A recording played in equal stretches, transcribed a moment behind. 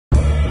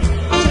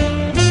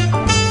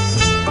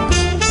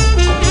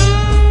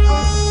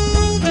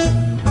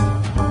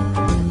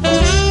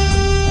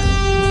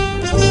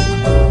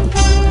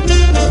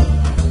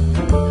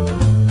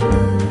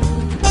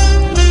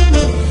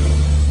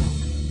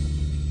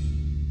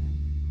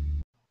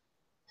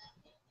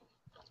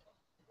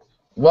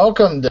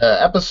Welcome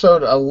to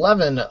episode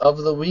 11 of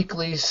the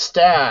Weekly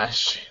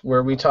Stash,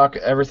 where we talk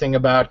everything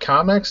about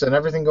comics and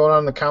everything going on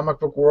in the comic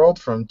book world,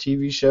 from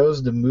TV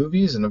shows to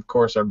movies, and of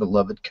course our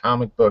beloved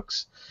comic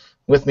books.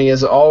 With me,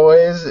 as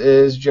always,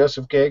 is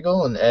Joseph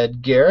Gagel and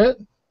Ed Garrett.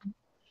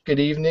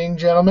 Good evening,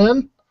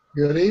 gentlemen.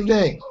 Good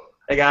evening.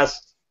 Hey,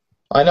 guys.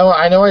 I know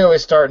I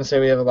always start and say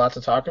we have a lot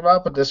to talk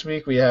about, but this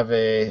week we have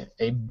a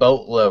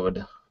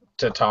boatload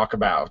to talk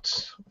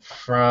about.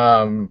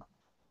 From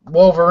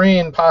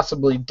Wolverine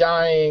possibly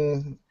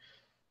dying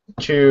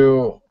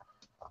to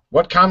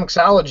what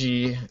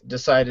Comixology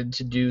decided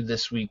to do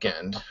this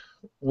weekend,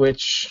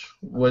 which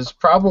was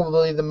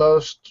probably the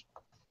most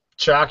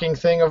shocking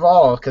thing of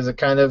all because it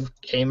kind of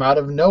came out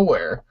of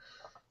nowhere.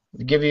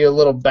 To give you a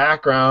little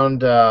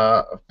background,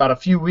 about a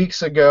few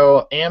weeks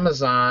ago,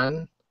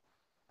 Amazon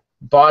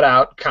bought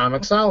out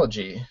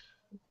Comixology.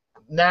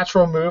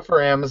 Natural move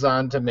for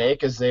Amazon to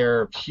make, as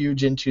they're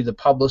huge into the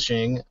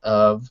publishing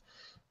of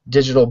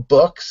digital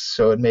books,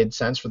 so it made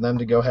sense for them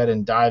to go ahead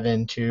and dive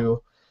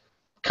into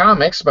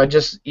comics by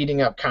just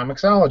eating up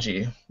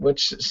Comixology,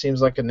 which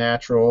seems like a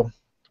natural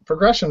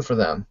progression for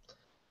them.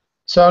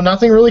 So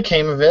nothing really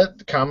came of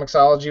it.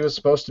 Comixology was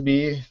supposed to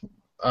be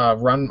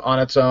run on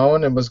its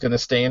own and was going to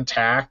stay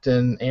intact,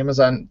 and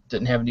Amazon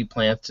didn't have any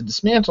plans to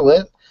dismantle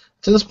it.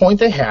 To this point,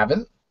 they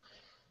haven't.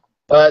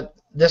 But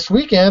this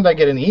weekend, I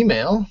get an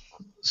email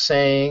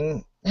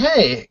saying,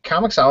 hey,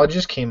 Comixology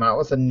just came out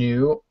with a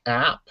new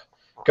app.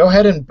 Go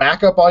ahead and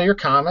back up all your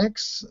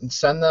comics and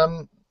send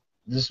them,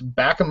 just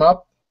back them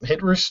up,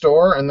 hit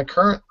restore in the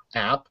current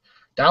app,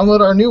 download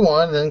our new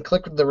one, and then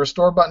click the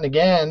restore button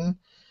again,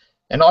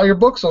 and all your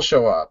books will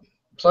show up.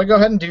 So I go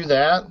ahead and do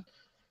that,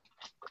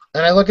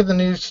 and I look at the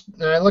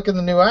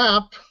new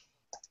app.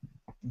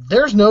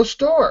 There's no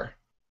store.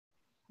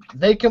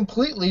 They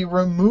completely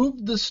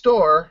removed the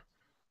store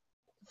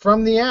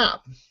from the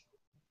app.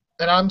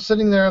 And I'm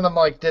sitting there and I'm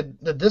like, did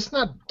this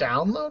not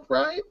download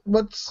right?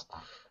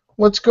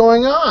 What's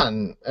going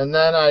on? And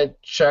then I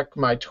check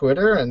my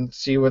Twitter and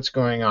see what's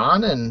going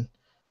on, and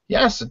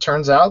yes, it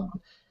turns out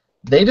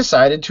they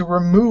decided to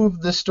remove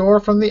the store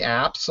from the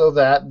app so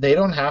that they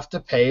don't have to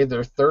pay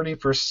their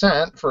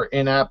 30% for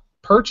in-app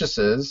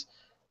purchases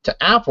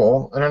to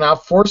Apple, and are now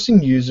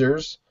forcing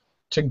users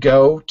to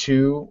go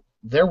to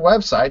their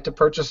website to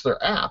purchase their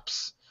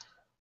apps.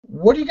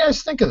 What do you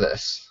guys think of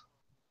this?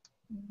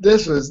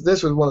 This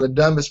was one of the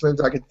dumbest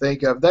moves I could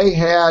think of. They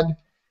had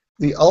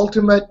the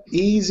ultimate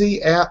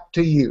easy app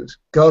to use.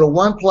 Go to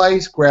one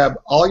place, grab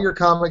all your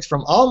comics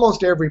from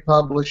almost every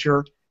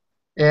publisher,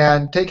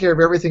 and take care of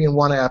everything in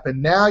one app. And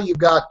now you've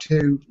got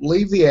to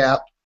leave the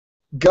app,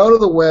 go to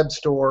the web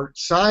store,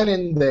 sign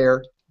in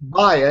there,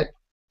 buy it,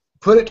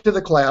 put it to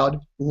the cloud,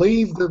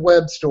 leave the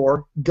web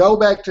store, go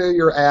back to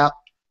your app,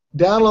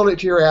 download it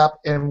to your app,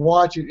 and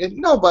watch it. And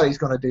nobody's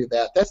going to do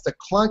that. That's the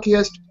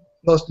clunkiest,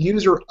 most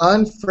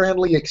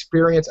user-unfriendly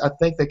experience I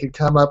think they could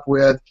come up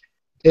with.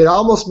 It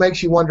almost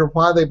makes you wonder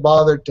why they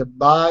bothered to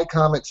buy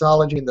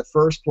Comixology in the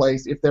first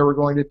place if they were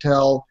going to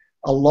tell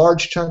a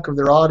large chunk of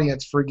their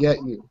audience, forget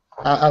you.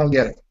 I don't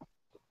get it.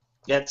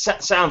 Yeah, it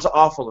sounds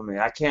awful to me.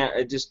 I can't.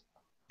 It just.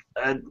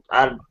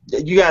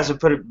 You guys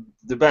have put it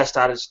the best.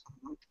 I just.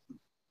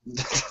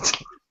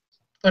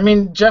 I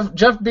mean, Jeff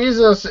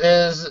Bezos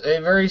is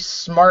a very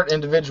smart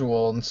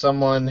individual and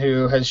someone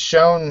who has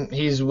shown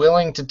he's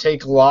willing to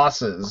take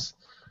losses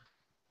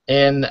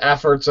in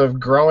efforts of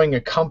growing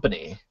a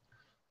company,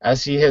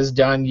 as he has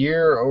done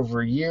year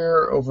over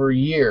year over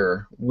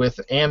year with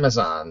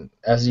Amazon,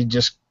 as he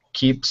just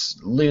keeps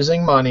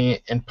losing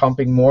money and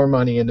pumping more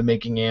money into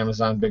making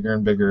Amazon bigger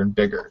and bigger and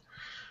bigger.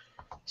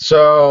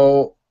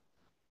 So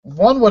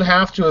one would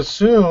have to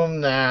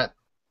assume that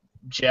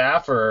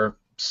Jeff or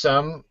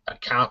some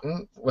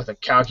accountant with a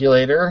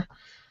calculator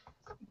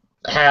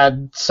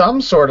had some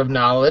sort of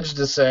knowledge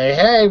to say,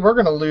 hey, we're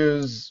going to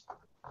lose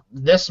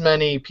this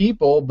many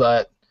people,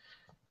 but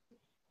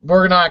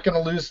we're not going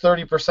to lose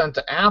 30%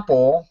 to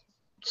Apple,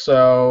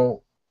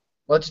 so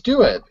let's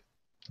do it.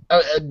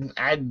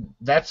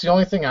 That's the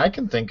only thing I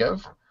can think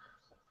of.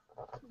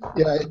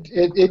 Yeah,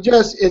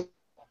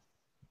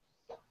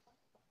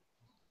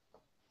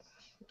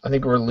 I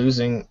think we're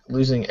losing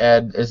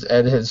Ed, as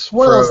Ed has froze.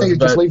 one of those things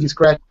that just leave you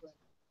scratch.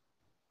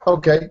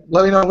 Okay,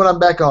 let me know when I'm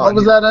back on. What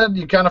was that, Ed?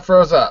 You kind of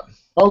froze up.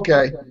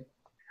 Okay.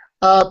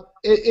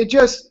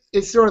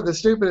 It's sort of the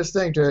stupidest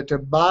thing to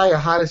buy a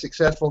highly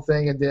successful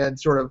thing and then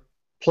sort of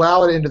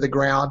plow it into the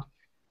ground.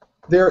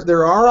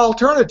 There are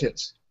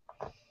alternatives,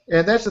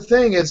 and that's the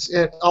thing.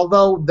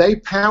 Although they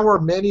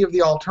power many of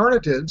the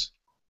alternatives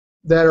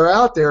that are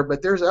out there,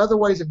 but there's other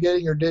ways of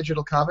getting your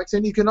digital comics,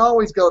 and you can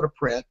always go to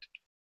print.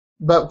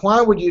 But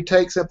why would you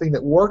take something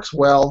that works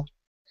well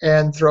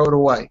and throw it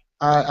away?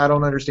 I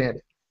don't understand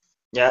it.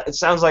 Yeah, it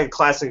sounds like a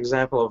classic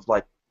example of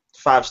like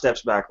 5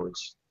 steps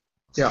backwards.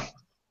 Yeah.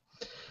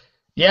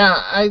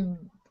 Yeah,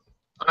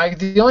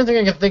 the only thing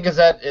I can think is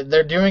that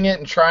they're doing it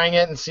and trying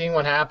it and seeing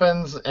what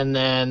happens, and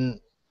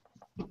then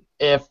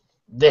if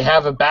they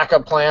have a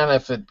backup plan,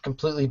 if it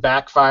completely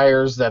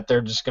backfires, that they're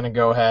just going to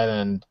go ahead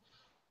and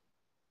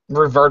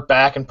revert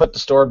back and put the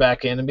store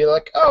back in and be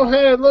like, oh,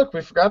 hey, look,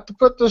 we forgot to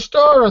put the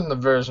store in the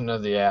version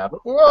of the app.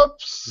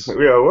 Whoops.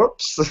 Yeah,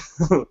 whoops.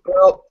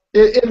 Well,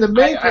 in the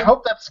I meantime,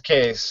 hope that's the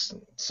case.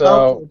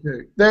 So,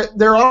 okay,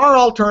 there are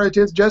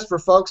alternatives just for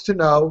folks to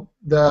know.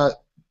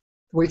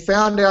 We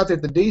found out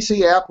that the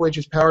DC app, which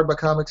is powered by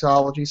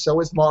Comixology, so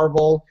is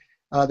Marvel.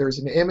 There's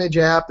an Image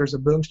app. There's a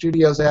Boom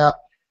Studios app.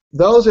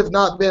 Those have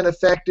not been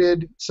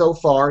affected so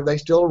far. They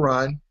still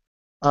run.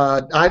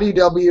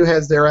 IDW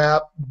has their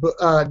app.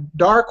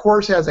 Dark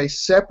Horse has a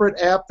separate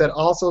app that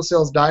also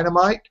sells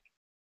Dynamite.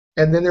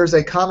 And then there's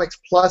a Comics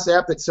Plus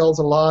app that sells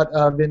a lot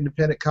of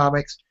independent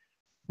comics.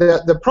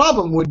 The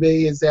problem would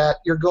be is that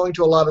you're going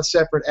to a lot of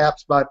separate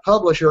apps by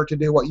publisher to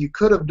do what you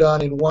could have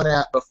done in one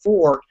app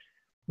before.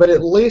 But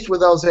at least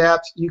with those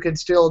apps, you can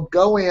still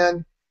go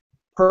in,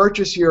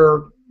 purchase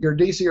your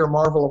DC or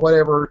Marvel or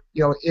whatever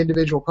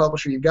individual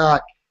publisher you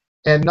got,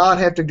 and not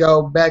have to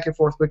go back and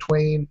forth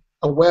between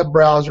a web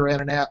browser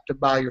and an app to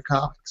buy your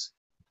comics.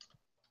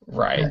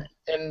 right.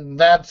 And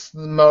that's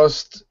the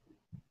most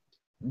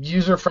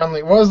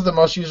user-friendly, was the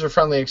most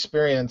user-friendly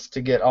experience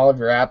to get all of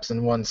your apps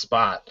in one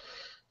spot.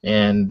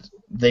 And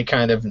they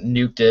kind of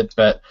nuked it.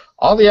 But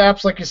all the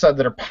apps, like you said,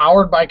 that are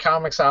powered by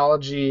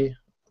Comixology,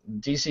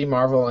 DC,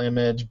 Marvel,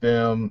 Image,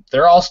 Boom,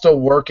 they're all still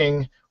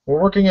working.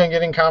 We're working on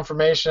getting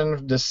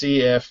confirmation to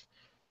see if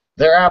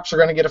their apps are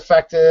going to get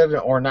affected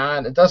or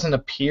not. It doesn't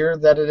appear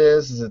that it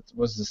is. It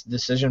was this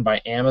decision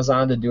by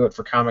Amazon to do it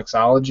for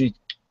Comixology.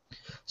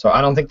 So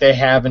I don't think they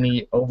have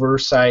any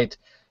oversight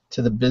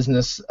to the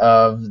business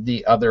of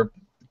the other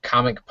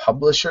comic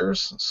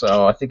publishers.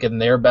 So I think in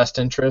their best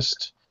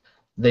interest,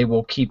 they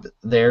will keep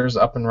theirs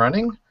up and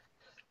running.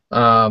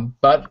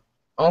 But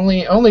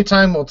only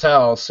time will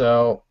tell.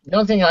 So the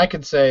only thing I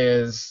could say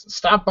is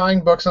stop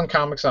buying books on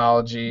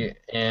Comixology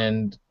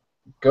and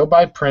go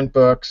buy print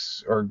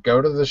books or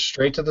go to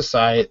straight to the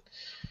site,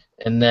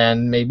 and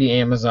then maybe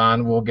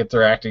Amazon will get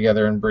their act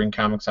together and bring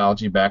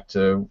Comixology back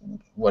to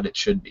what it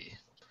should be.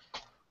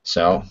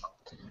 So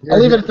I'll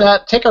leave it at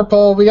that. Take our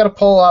poll. We got a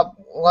poll up.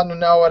 Let them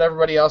know what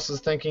everybody else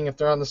is thinking. If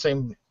they're on the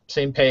same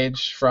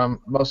page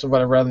from most of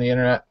what I've read on the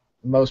internet,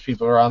 most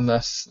people are on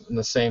this in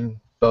the same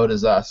boat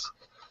as us.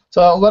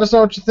 So let us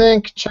know what you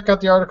think. Check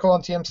out the article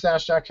on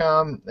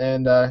tmstash.com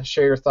and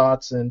share your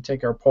thoughts and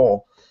take our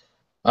poll.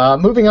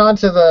 Moving on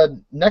to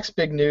the next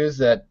big news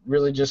that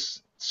really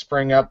just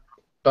sprang up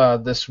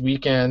this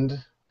weekend.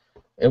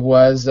 It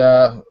was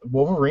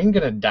Wolverine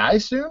going to die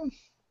soon?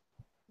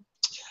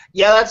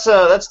 Yeah,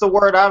 that's the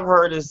word I've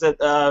heard, is that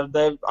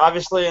they've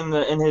obviously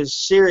in his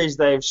series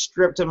they've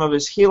stripped him of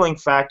his healing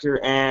factor,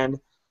 and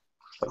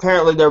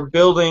apparently they're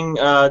building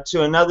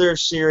to another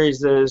series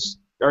that is,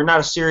 or not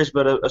a series,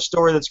 but a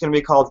story that's going to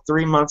be called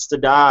 3 Months to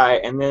Die,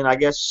 and then I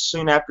guess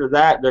soon after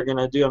that they're going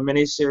to do a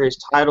miniseries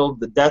titled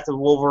The Death of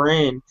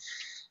Wolverine.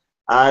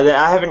 I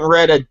haven't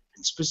read a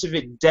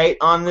specific date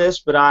on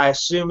this, but I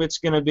assume it's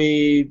going to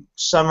be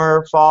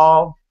summer,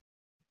 fall.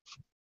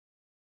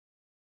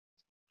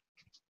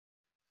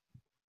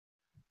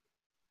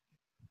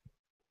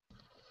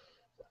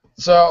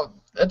 So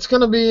it's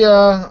going to be,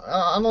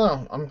 I don't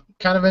know, I'm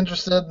kind of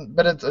interested,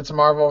 but it's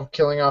Marvel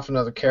killing off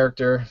another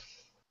character.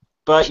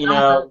 But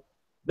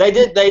they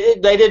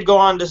did go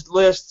on to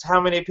list how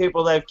many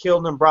people they've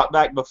killed and brought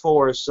back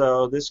before,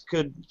 so this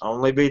could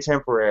only be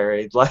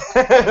temporary. Right.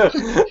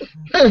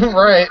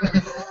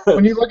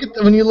 When you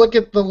look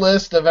at the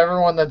list of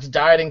everyone that's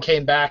died and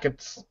came back,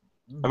 it's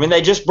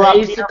they just brought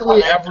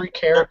basically every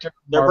character.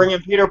 They're bringing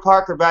Peter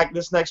Parker back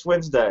this next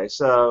Wednesday,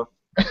 so.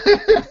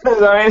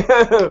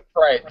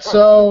 Right.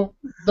 So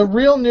the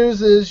real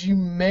news is you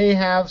may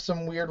have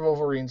some weird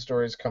Wolverine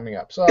stories coming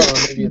up. So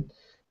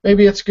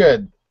maybe it's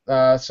good.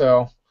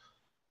 So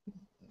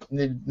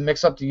they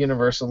mix up the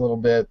universe a little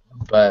bit,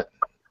 but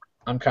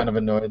I'm kind of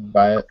annoyed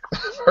by it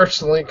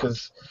personally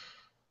because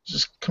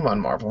just come on,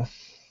 Marvel.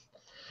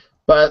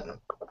 But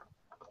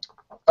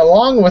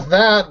along with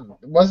that,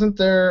 wasn't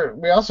there?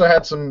 We also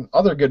had some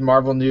other good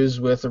Marvel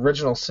news with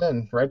Original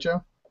Sin, right,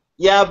 Joe?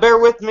 Yeah, bear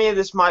with me.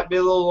 This might be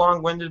a little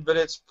long-winded, but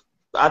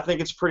I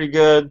think it's pretty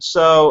good.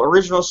 So,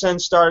 Original Sin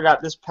started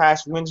out this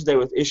past Wednesday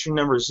with issue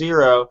number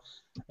 0,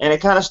 and it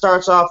kind of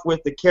starts off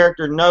with the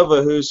character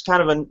Nova, who's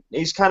kind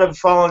of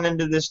fallen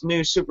into this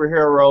new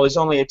superhero role. He's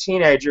only a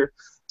teenager,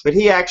 but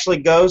he actually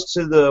goes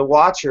to the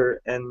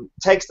Watcher and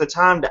takes the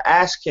time to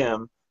ask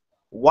him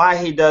why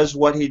he does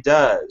what he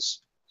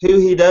does, who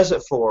he does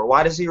it for,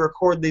 why does he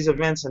record these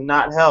events and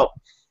not help.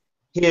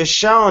 He has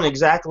shown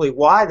exactly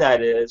why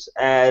that is,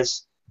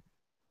 as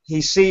he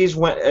sees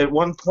at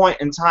one point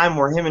in time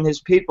where him and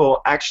his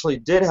people actually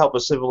did help a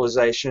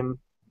civilization,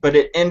 but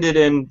it ended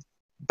in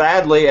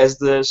badly as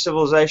the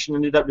civilization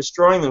ended up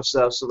destroying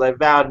themselves. So they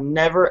vowed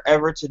never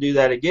ever to do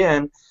that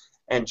again,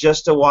 and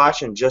just to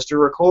watch and just to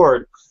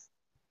record.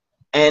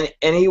 And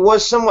he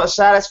was somewhat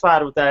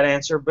satisfied with that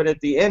answer, but at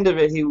the end of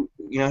it, he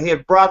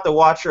had brought the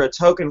Watcher a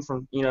token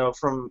from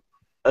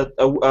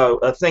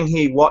a thing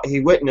he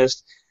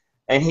witnessed,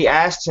 and he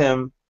asked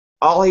him.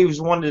 All he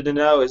wanted to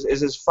know is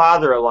his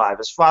father alive?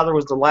 His father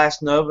was the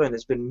last Nova and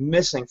has been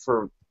missing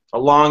for a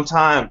long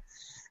time.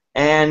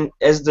 And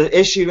as the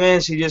issue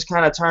ends, he just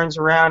kind of turns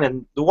around,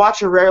 and the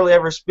Watcher rarely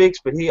ever speaks,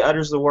 but he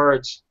utters the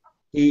words,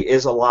 "He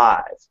is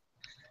alive."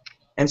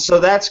 And so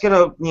that's going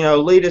to,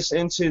 lead us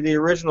into the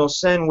original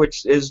sin,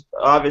 which is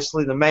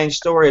obviously the main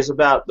story is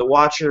about the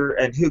Watcher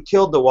and who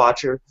killed the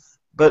Watcher.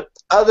 But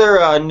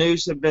other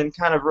news have been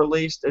kind of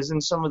released as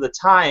in some of the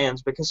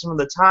tie-ins, because some of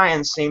the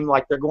tie-ins seem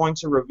like they're going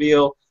to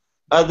reveal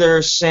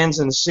other sins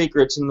and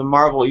secrets in the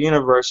Marvel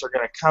Universe are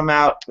going to come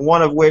out,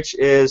 one of which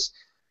has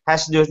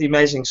to do with the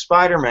Amazing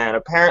Spider-Man.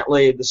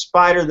 Apparently, the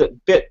spider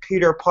that bit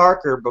Peter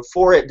Parker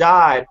before it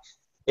died,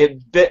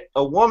 it bit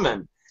a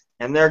woman.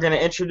 And they're going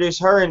to introduce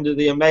her into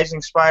the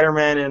Amazing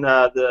Spider-Man in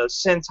the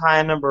Sin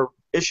tie-in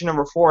issue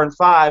number 4 and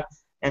 5,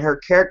 and her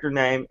character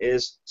name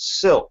is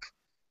Silk.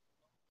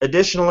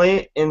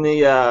 Additionally, in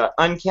the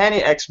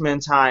Uncanny X-Men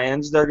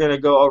tie-ins, they're going to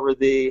go over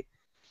the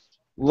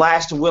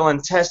last will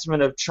and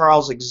testament of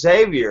Charles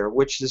Xavier,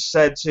 which is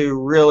said to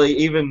really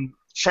even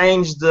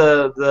change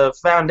the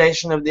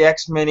foundation of the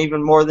X-Men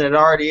even more than it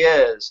already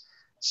is.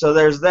 So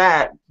there's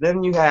that.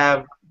 Then you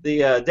have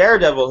the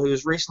Daredevil,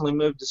 who's recently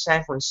moved to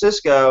San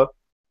Francisco.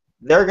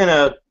 They're going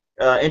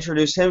to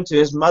introduce him to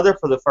his mother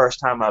for the first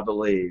time, I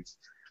believe.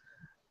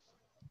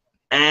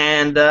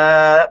 And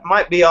that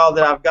might be all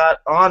that I've got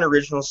on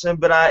Original Sin,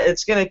 but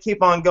it's going to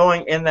keep on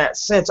going in that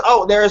sense.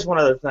 Oh, there is one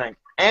other thing.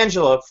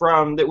 Angela,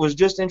 that was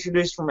just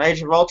introduced from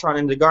Age of Ultron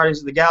into Guardians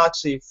of the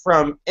Galaxy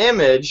from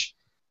Image,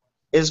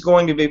 is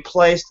going to be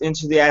placed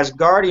into the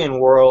Asgardian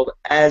world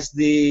as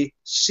the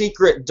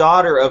secret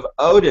daughter of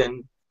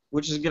Odin,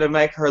 which is going to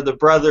make her the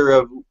brother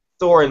of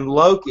Thor and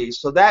Loki.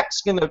 So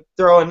that's going to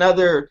throw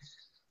another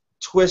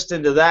twist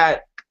into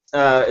that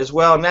as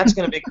well, and that's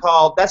going to be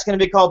called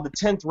the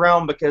 10th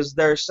realm, because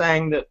they're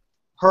saying that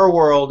her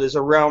world is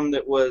a realm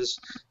that was,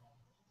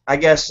 I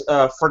guess,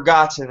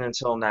 forgotten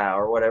until now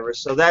or whatever.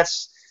 So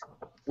that's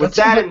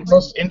the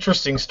most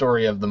interesting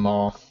story of them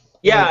all.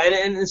 Yeah,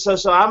 and so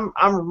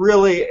I'm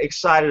really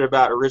excited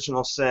about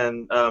Original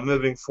Sin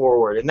moving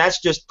forward, and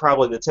that's just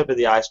probably the tip of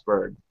the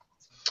iceberg.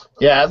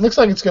 Yeah, it looks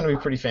like it's going to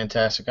be pretty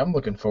fantastic. I'm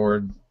looking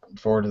forward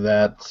to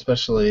that,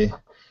 especially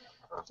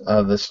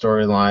the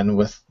storyline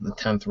with the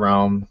 10th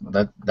realm.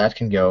 That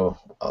can go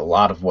a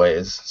lot of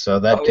ways. So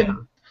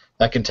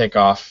that can take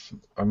off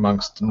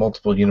amongst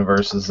multiple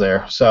universes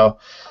there. So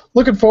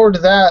looking forward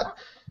to that.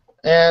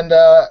 And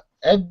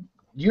Ed,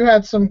 you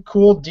had some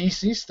cool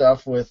DC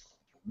stuff with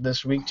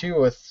this week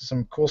too, with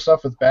some cool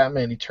stuff with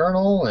Batman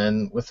Eternal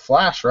and with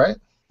Flash, right?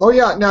 Oh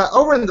yeah. Now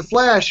over in the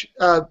Flash,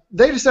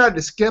 they decided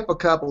to skip a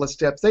couple of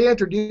steps. They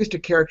introduced a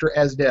character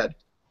as dead.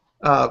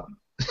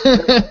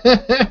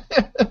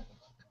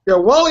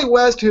 Wally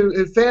West,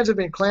 who fans have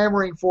been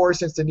clamoring for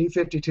since the New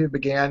 52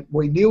 began.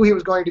 We knew he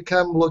was going to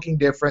come looking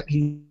different.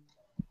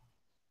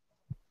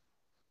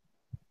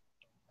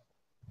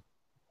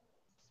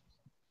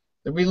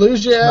 Did we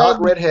lose you?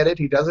 Not redheaded.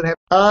 He doesn't have.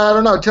 I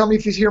don't know. Tell me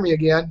if you hear me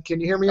again.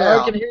 Can you hear me now?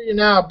 I can hear you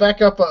now.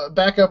 Back up a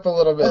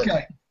little bit.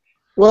 Okay.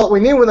 Well, we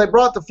knew when they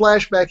brought the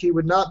Flash back, he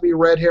would not be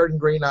red-haired and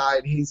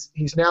green-eyed. He's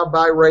now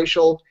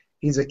biracial.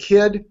 He's a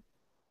kid.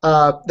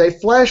 They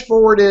flash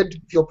forwarded,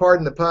 if you'll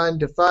pardon the pun,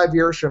 to 5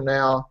 years from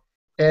now,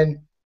 and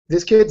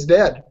this kid's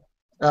dead.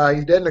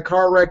 He's dead in a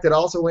car wreck that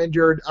also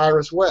injured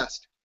Iris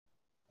West.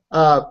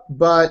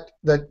 But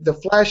the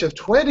Flash of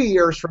 20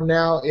 years from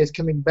now is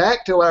coming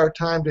back to our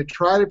time to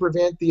try to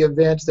prevent the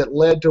events that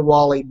led to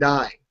Wally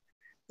dying.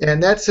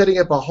 And that's setting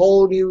up a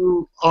whole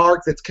new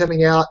arc that's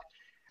coming out.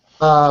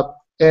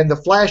 And the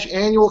Flash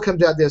Annual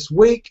comes out this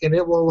week, and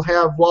it will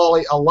have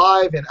Wally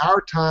alive in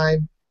our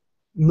time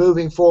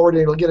moving forward,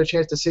 and you'll get a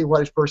chance to see what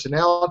his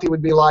personality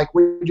would be like.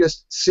 We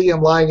just see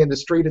him lying in the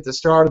street at the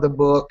start of the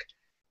book,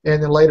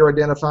 and then later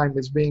identify him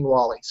as being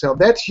Wally. So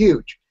that's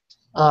huge.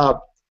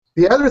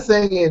 The other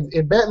thing,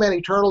 in Batman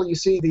Eternal, you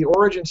see the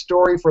origin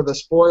story for the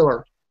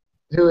Spoiler,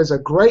 who is a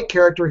great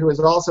character who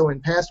has also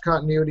in past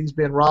continuities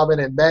been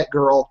Robin and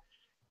Batgirl.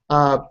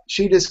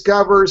 She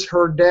discovers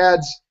her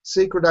dad's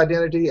secret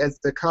identity as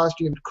the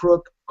costumed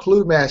crook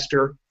Clue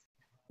Master,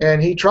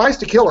 and he tries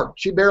to kill her.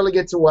 She barely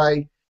gets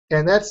away.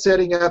 And that's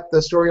setting up the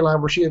storyline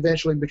where she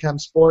eventually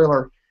becomes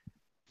Spoiler.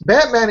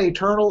 Batman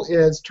Eternal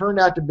is turned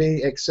out to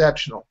be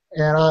exceptional,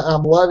 and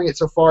I'm loving it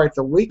so far. It's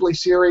a weekly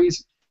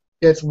series.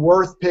 It's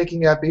worth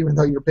picking up, even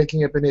though you're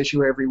picking up an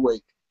issue every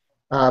week.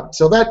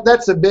 So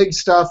that's the big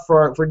stuff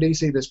for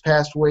DC this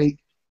past week,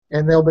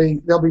 and they'll be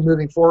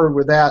moving forward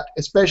with that,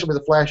 especially with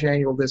the Flash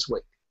Annual this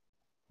week.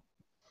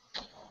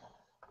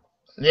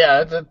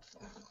 Yeah,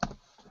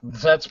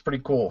 that's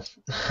pretty cool.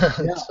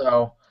 Yeah.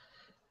 So.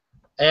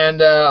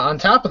 And on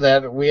top of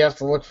that, we have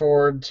to look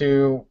forward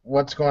to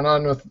what's going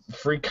on with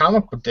Free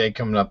Comic Book Day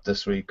coming up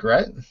this week,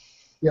 right?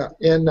 Yeah.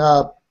 In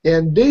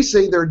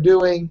DC, they're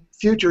doing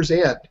Future's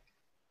End,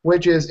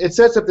 which it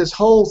sets up this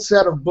whole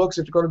set of books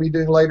that they're going to be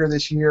doing later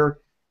this year.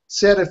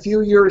 Set a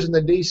few years in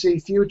the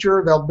DC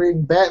future. They'll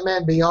bring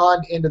Batman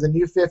Beyond into the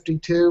New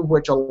 52,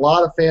 which a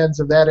lot of fans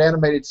of that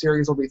animated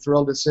series will be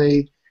thrilled to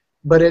see.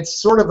 But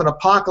it's sort of an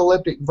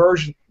apocalyptic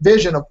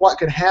vision of what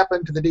could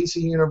happen to the DC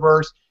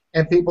universe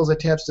and people's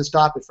attempts to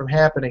stop it from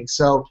happening.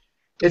 So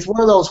it's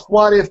one of those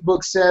what-if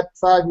books set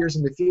 5 years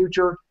in the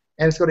future,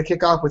 and it's going to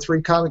kick off with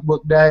Free Comic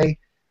Book Day.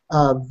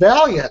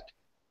 Valiant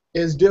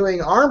is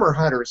doing Armor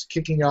Hunters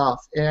kicking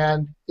off,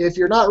 and if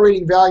you're not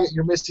reading Valiant,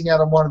 you're missing out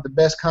on one of the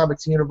best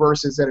comics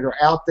universes that are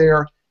out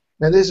there.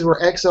 Now, this is where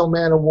Exo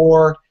Man of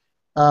War,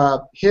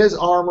 his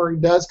armor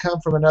does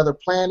come from another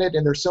planet,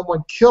 and there's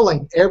someone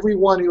killing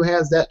everyone who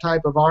has that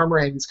type of armor,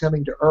 and he's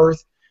coming to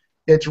Earth.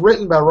 It's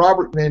written by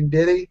Robert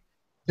Venditti,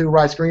 who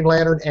writes Green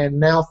Lantern and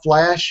now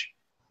Flash.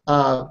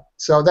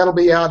 So that'll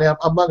be out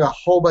among a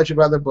whole bunch of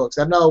other books.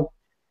 I know,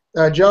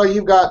 Joe,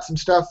 you've got some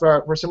stuff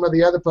for some of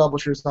the other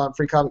publishers on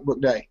Free Comic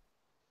Book Day.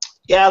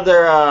 Yeah,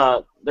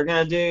 they're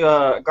gonna do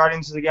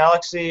Guardians of the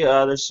Galaxy.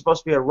 There's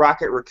supposed to be a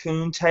Rocket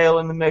Raccoon tale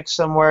in the mix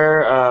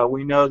somewhere.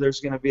 We know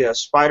there's gonna be a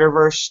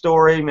Spider-Verse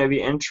story,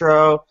 maybe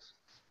intro,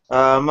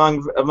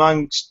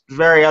 among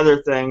very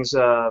other things.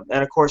 And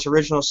of course,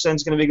 Original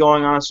Sin's gonna be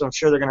going on, so I'm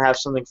sure they're gonna have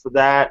something for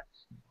that.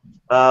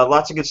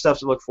 Lots of good stuff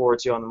to look forward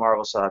to on the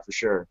Marvel side for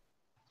sure.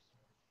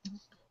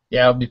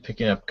 Yeah, I'll be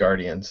picking up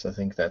Guardians. I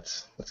think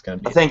that's gonna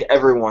be. I think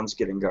everyone's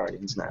getting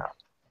Guardians now.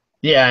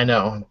 Yeah, I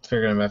know. I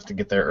figured I'm gonna have to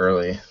get there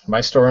early.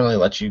 My store only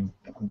lets you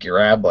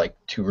grab like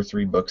 2 or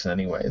 3 books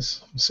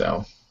anyways,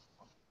 so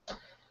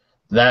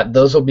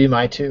those will be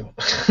my 2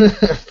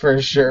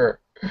 for sure.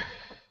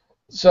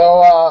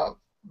 So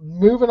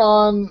moving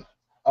on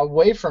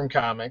away from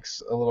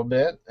comics a little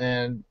bit,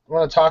 and I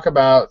want to talk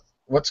about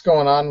what's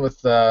going on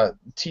with the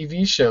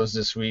TV shows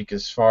this week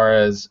as far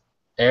as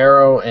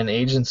Arrow and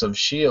Agents of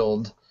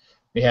S.H.I.E.L.D.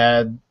 We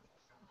had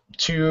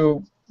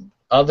 2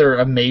 other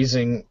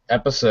amazing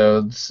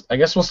episodes. I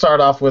guess we'll start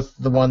off with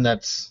the one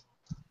that's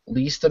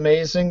least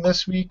amazing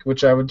this week,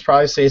 which I would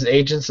probably say is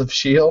Agents of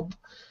S.H.I.E.L.D.,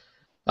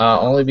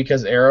 only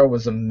because Arrow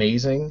was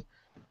amazing.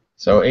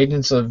 So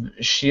Agents of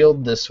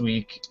S.H.I.E.L.D. this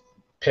week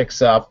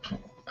picks up,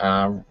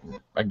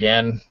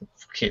 again,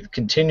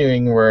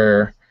 continuing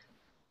where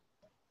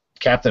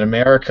Captain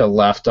America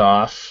left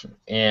off,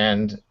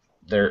 and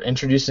they're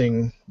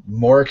introducing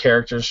more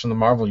characters from the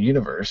Marvel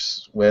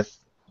Universe with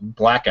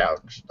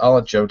Blackout. I'll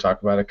let Joe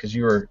talk about it because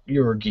you were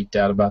geeked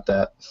out about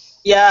that.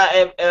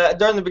 Yeah,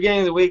 during the beginning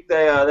of the week,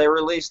 they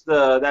released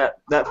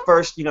that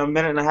first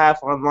minute and a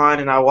half online,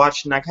 and I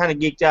watched, and I kind of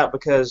geeked out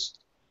because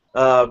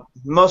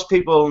most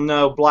people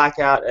know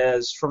Blackout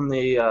as from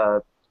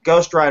the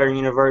Ghost Rider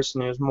universe,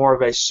 and he was more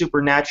of a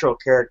supernatural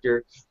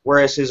character,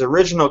 whereas his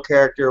original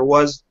character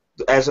was,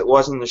 as it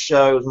was in the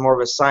show, it was more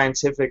of a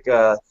scientific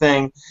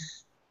thing.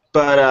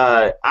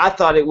 But I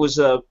thought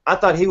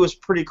he was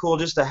pretty cool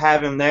just to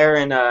have him there,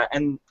 and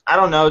I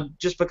don't know,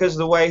 just because of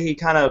the way he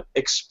kind of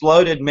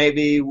exploded,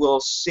 maybe we'll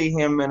see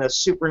him in a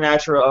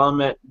supernatural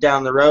element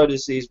down the road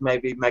as he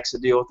maybe makes a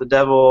deal with the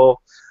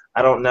devil.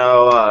 I don't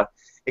know.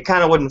 It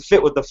kind of wouldn't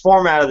fit with the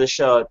format of the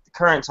show at the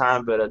current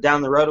time, but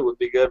down the road it would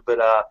be good. But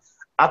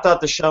I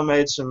thought the show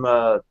made some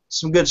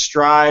good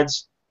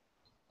strides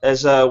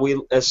as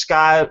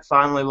Skye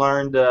finally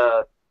learned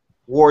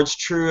Ward's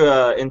true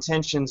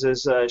intentions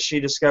as she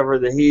discovered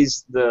that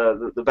he's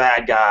the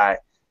bad guy,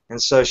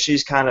 and so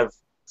she's kind of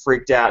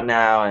freaked out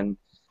now,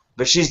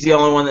 but she's the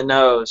only one that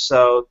knows.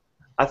 So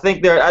I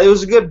think it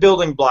was a good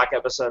building block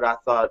episode, I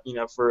thought,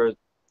 for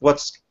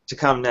what's to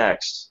come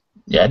next.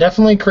 Yeah,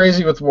 definitely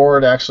crazy with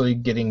Ward actually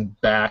getting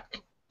back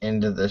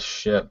into the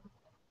ship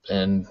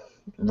and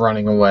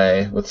running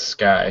away with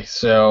Skye.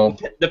 So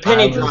the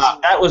penny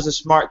drop, that was a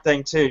smart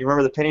thing too. You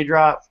remember the penny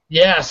drop?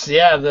 Yes,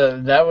 yeah,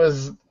 that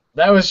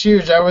was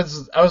huge. I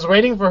was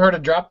waiting for her to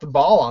drop the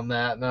ball on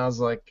that, and I was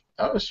like,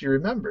 oh, she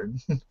remembered.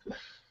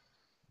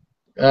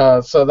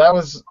 So that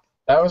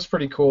was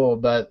pretty cool,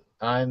 but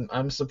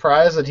I'm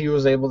surprised that he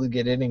was able to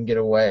get in and get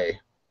away.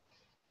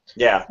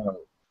 Yeah.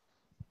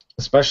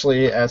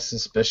 Especially as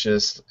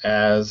suspicious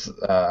as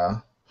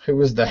who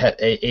was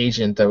the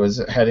agent that was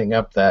heading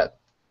up that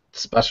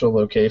special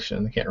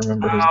location? I can't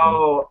remember his name.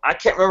 Oh, I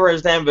can't remember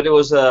his name, but it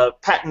was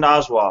Patton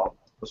Oswalt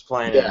was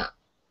playing it.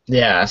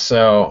 Yeah.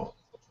 So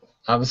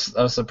I was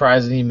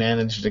surprised that he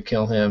managed to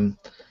kill him.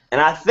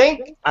 And I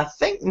think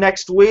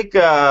next week,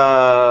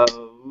 girl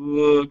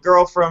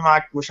from,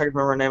 I wish I could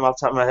remember her name off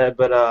the top of my head,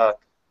 but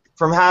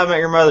from How I Met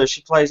Your Mother,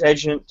 she plays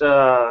Agent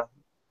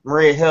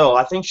Maria Hill.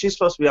 I think she's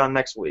supposed to be on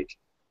next week.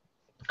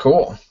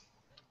 Cool.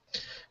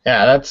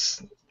 Yeah,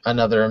 that's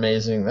another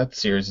amazing. That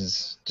series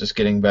is just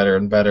getting better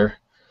and better.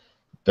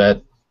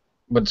 But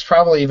what's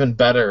probably even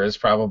better is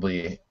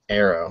probably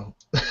Arrow.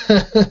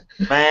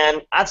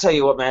 Man, I tell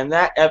you what, man,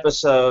 that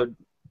episode.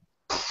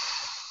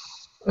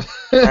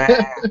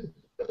 Man.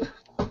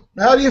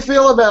 How do you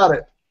feel about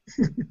it?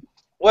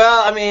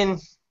 Well, I mean,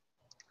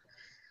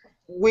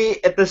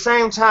 at the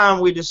same time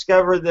we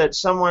discovered that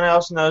someone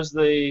else knows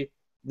the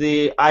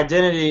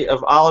identity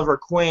of Oliver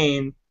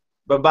Queen,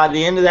 but by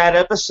the end of that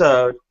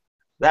episode,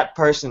 that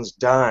person's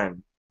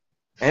done,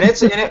 and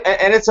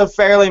it's a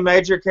fairly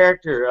major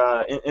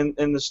character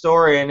in the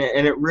story, and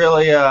it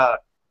really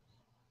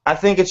I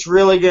think it's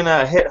really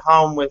gonna hit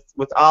home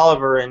with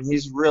Oliver, and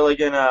he's really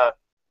gonna.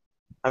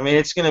 I mean,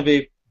 it's gonna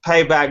be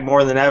payback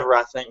more than ever,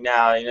 I think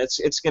now. And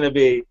it's gonna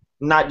be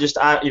not just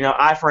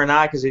eye for an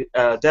eye, because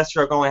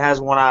Deathstroke only has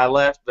one eye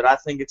left, but I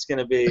think it's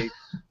gonna be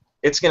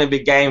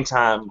game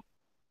time.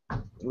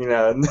 You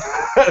know.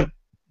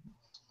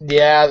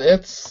 Yeah,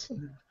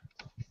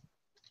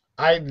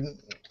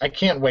 I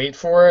can't wait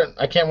for it.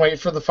 I can't wait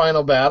for the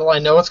final battle. I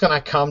know it's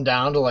gonna come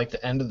down to like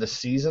the end of the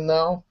season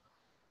though,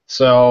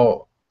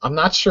 so I'm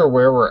not sure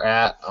where we're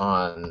at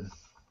on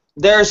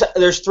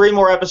There's 3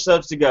 more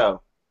episodes to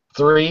go.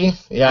 3.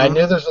 Yeah, I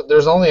knew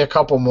there's only a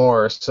couple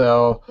more,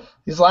 so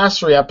these last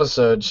 3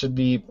 episodes should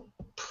be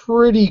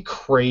pretty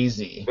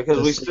crazy.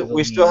 Because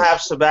we still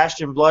have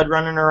Sebastian Blood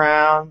running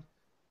around.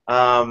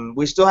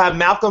 We still have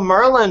Malcolm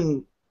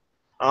Merlin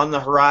on the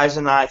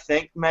horizon, I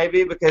think,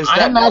 maybe, because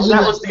I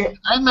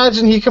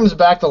imagine he comes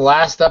back the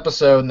last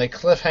episode and they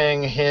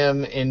cliffhang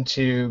him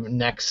into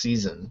next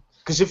season.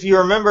 Because if you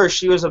remember,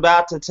 she was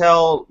about to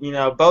tell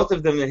both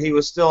of them that he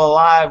was still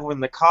alive when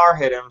the car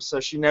hit him,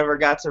 so she never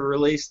got to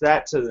release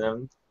that to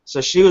them.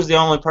 So she was the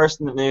only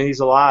person that knew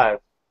he's alive.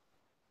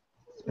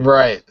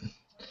 Right.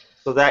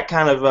 So that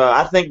kind of,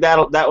 I think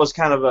that was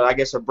kind of, I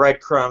guess, a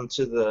breadcrumb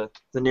to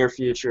the near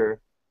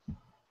future.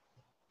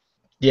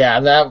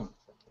 Yeah,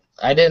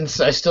 I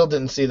still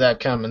didn't see that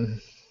coming,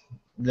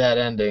 that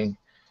ending.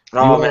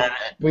 Oh, man.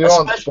 We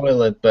won't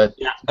spoil it, but...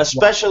 Yeah,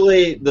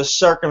 especially the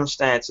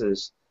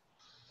circumstances.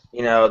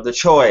 The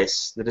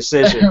choice, the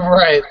decision.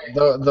 Right.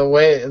 The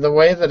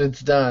way that it's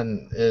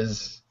done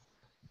is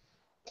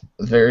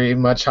very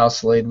much how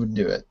Slade would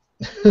do it.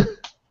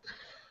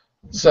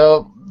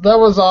 So, that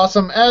was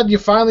awesome. Ed, you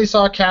finally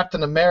saw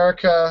Captain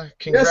America.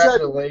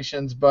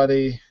 Congratulations,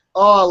 buddy.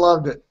 Oh, I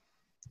loved it.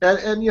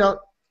 And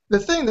the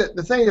thing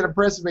that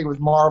impresses me with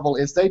Marvel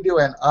is they do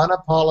an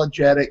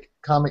unapologetic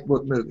comic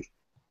book movie.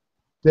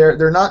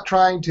 They're not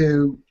trying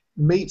to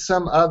meet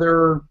some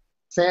other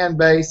fan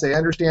base. They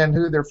understand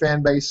who their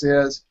fan base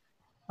is.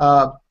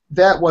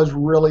 That was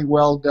really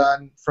well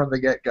done from the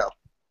get-go.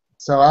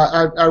 So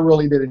I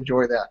really did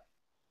enjoy that.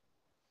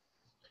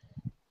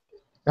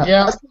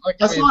 Yeah,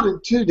 I saw it in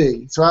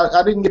 2D, so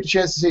I didn't get the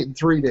chance to see it in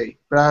 3D.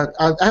 But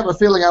I have a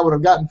feeling I would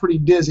have gotten pretty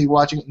dizzy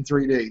watching it in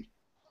 3D.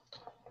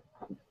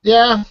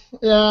 Yeah.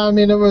 I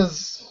mean, it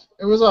was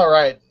all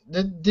right.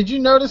 Did you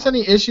notice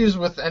any issues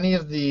with any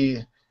of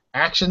the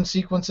action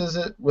sequences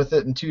with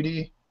it in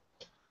 2D?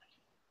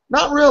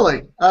 Not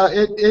really.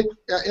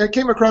 It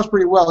came across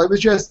pretty well. It was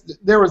just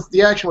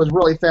the action was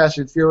really fast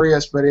and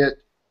furious, but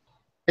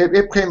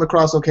it came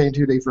across okay in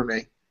 2D for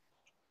me.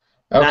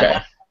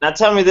 Okay. Now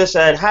tell me this,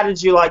 Ed. How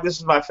did you like? This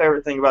is my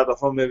favorite thing about the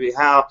whole movie.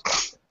 How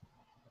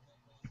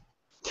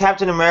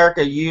Captain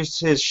America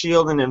used his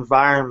shield and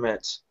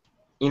environment.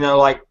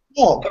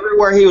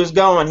 Everywhere he was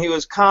going, he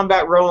was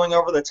combat rolling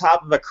over the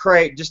top of a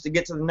crate just to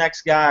get to the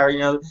next guy,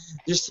 or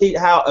just see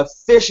how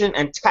efficient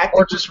and tactical,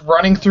 or just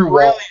running through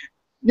walls.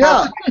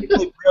 Yeah,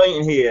 how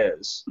brilliant he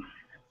is.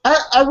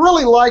 I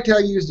really liked how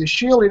he used his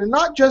shielding, and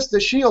not just the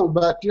shield,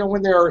 but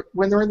when they're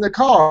in the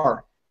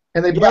car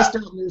and they bust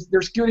out and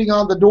they're scooting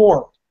on the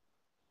door.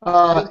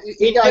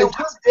 He knew what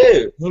to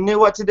do. He knew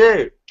what to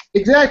do.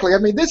 Exactly. I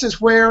mean, this is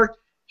where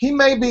he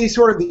may be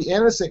sort of the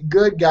innocent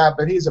good guy,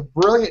 but he's a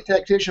brilliant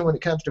tactician when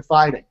it comes to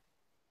fighting.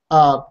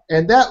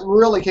 And that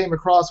really came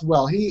across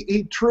well.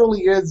 He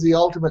truly is the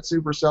ultimate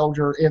super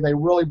soldier, and they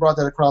really brought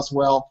that across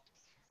well.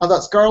 I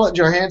thought Scarlett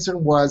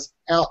Johansson was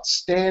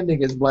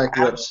outstanding as Black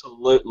Widow.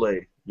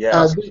 Absolutely.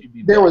 Yeah.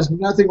 There was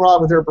nothing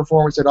wrong with her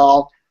performance at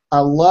all. I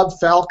loved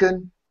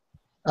Falcon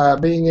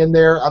being in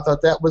there. I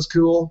thought that was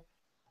cool.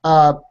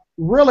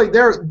 Really,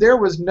 there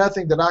was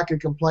nothing that I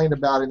could complain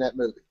about in that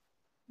movie.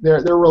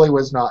 There really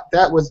was not.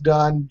 That was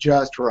done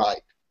just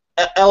right.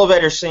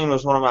 Elevator scene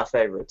was one of my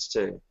favorites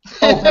too.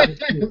 Oh,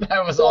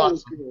 that was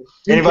awesome.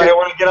 Anybody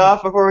want to get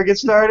off before we get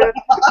started?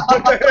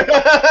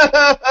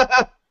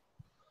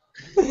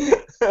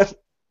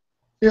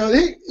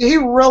 He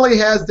really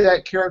has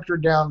that character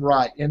down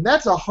right, and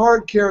that's a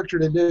hard character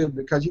to do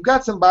because you've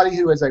got somebody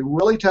who is a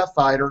really tough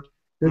fighter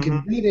who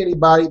can beat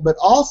anybody, but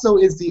also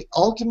is the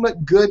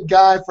ultimate good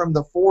guy from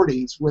the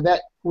 40s with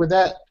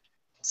that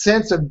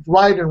sense of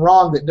right and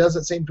wrong that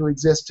doesn't seem to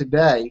exist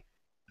today,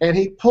 and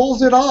he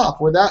pulls it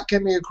off without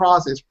coming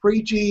across as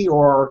preachy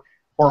or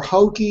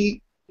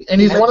hokey.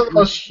 And he's one of the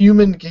most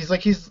human. He's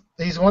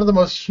one of the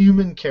most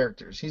human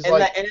characters. And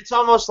it's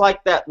almost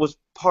like that was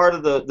part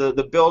of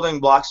the building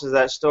blocks of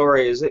that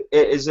story. Is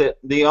it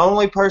the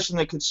only person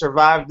that could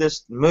survive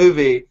this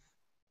movie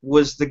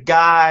was the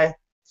guy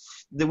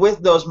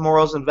with those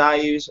morals and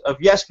values of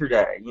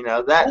yesterday.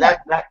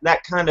 That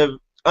kind of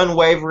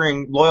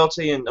unwavering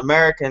loyalty and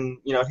American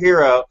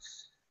hero.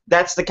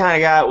 That's the kind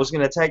of guy it was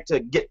going to take to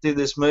get through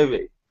this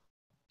movie.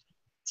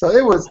 So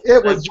it was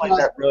played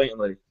that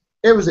brilliantly.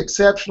 It was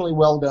exceptionally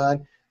well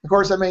done. Of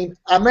course, I mean,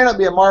 I may not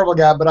be a Marvel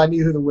guy, but I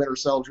knew who the Winter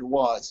Soldier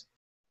was.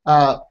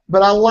 But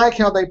I like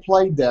how they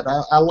played that.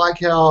 I like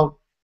how,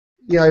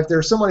 if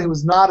there's someone who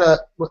was not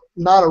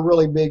a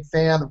really big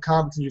fan of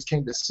comics and just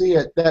came to see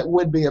it, that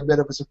would be a bit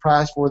of a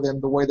surprise for them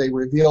the way they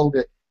revealed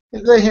it.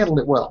 And they handled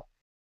it well.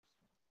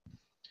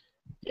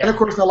 Yeah. And of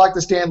course, I like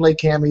the Stan Lee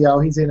cameo.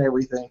 He's in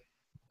everything.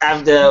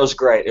 It was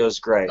great. It was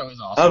great. That was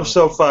awesome. I'm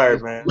so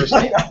fired, man.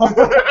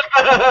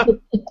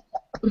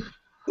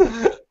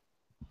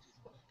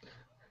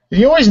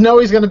 You always know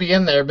he's going to be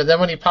in there, but then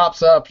when he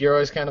pops up, you're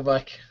always kind of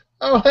like,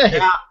 oh, hey.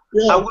 Yeah.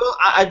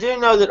 I do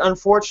know that,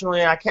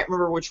 unfortunately, I can't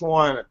remember which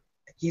one,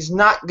 he's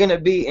not going to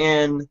be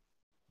in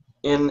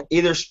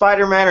either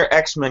Spider-Man or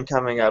X-Men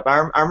coming up. I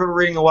remember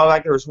reading a while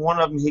back there was one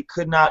of them he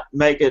could not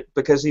make it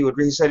because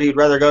he said he'd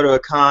rather go to a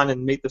con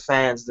and meet the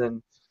fans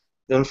than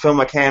film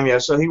a cameo.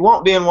 So he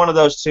won't be in one of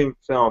those two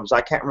films.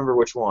 I can't remember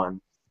which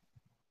one.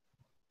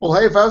 Well,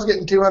 hey, if I was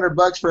getting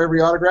 $200 for every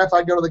autograph,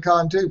 I'd go to the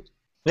con too.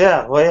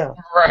 Yeah, well, yeah.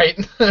 Right.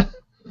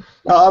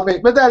 I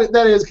mean, but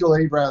that is cool.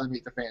 He'd rather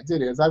meet the fans.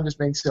 It is. I'm just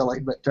being silly,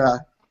 but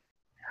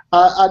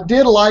I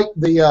did like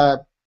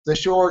the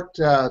short,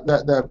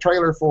 the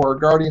trailer for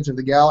Guardians of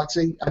the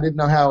Galaxy. I didn't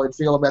know how I'd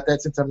feel about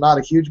that since I'm not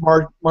a huge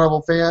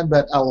Marvel fan,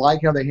 but I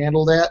like how they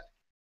handled that.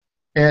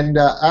 And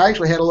I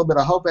actually had a little bit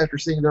of hope after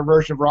seeing their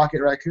version of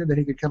Rocket Raccoon that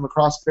he could come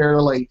across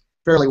fairly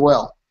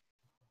well.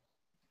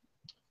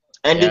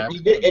 And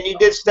you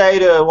did stay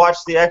to watch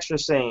the extra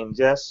scenes,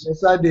 yes?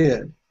 Yes, I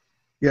did.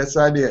 Yes,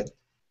 I did.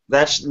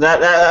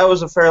 That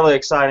was a fairly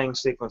exciting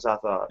sequence, I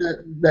thought.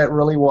 That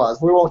really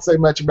was. We won't say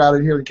much about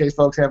it here in case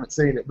folks haven't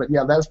seen it, but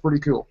yeah, that was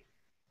pretty cool.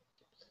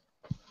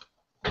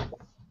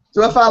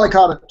 So I finally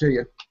caught up to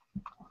you.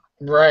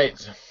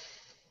 Right.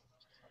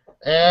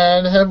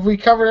 And have we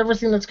covered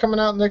everything that's coming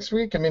out next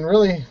week? I mean,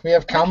 really, we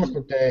have Comic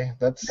Book Day.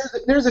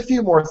 There's a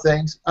few more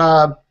things.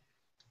 Of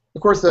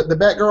course, the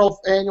Batgirl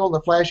annual and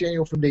the Flash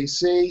annual from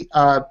DC.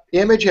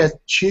 Image has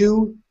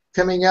Chew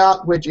coming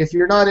out, which if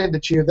you're not into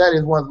Chew, that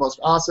is one of the most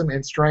awesome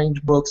and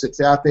strange books that's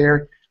out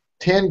there.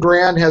 10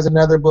 Grand has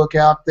another book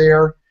out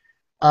there.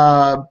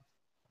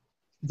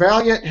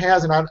 Valiant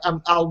has, and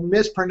I'll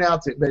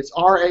mispronounce it, but it's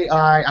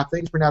RAI. I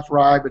think it's pronounced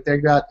right, but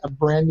they've got a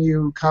brand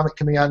new comic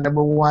coming out,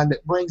 #1,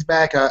 that brings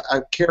back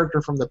a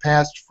character from the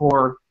past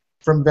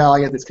from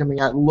Valiant that's coming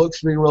out. It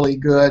looks to be really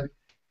good.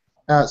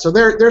 So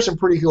there's some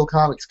pretty cool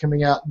comics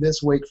coming out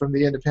this week from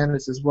the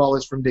independents as well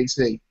as from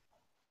DC.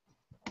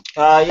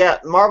 Yeah,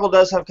 Marvel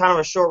does have kind of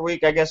a short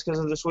week, I guess, because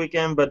of this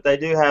weekend, but they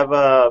do have,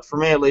 for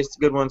me at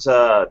least, good ones.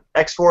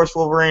 X-Force,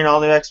 Wolverine,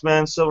 All New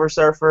X-Men, Silver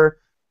Surfer,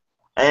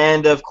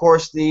 and, of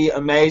course, the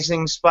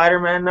Amazing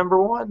Spider-Man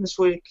 #1 this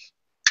week.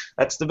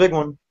 That's the big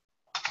one.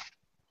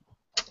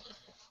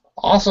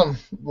 Awesome.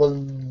 Well,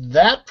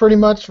 that pretty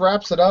much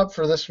wraps it up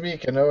for this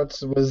week. I know it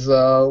was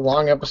a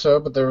long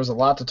episode, but there was a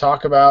lot to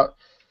talk about.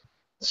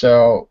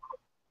 So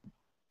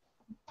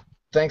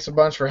thanks a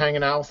bunch for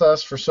hanging out with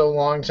us for so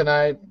long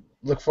tonight.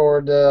 Look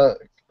forward to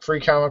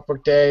Free Comic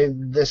Book Day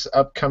this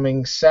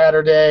upcoming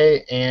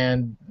Saturday,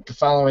 and the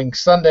following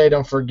Sunday,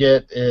 don't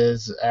forget,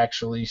 is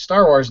actually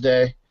Star Wars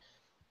Day.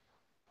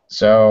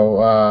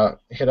 So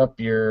hit up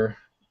your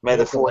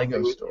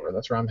Lego store.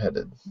 That's where I'm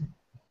headed.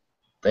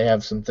 They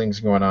have some things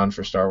going on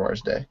for Star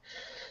Wars Day.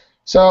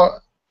 So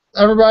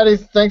everybody,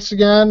 thanks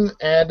again,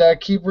 and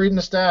keep reading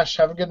the stash.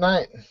 Have a good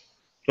night.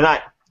 Good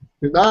night.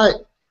 Good night.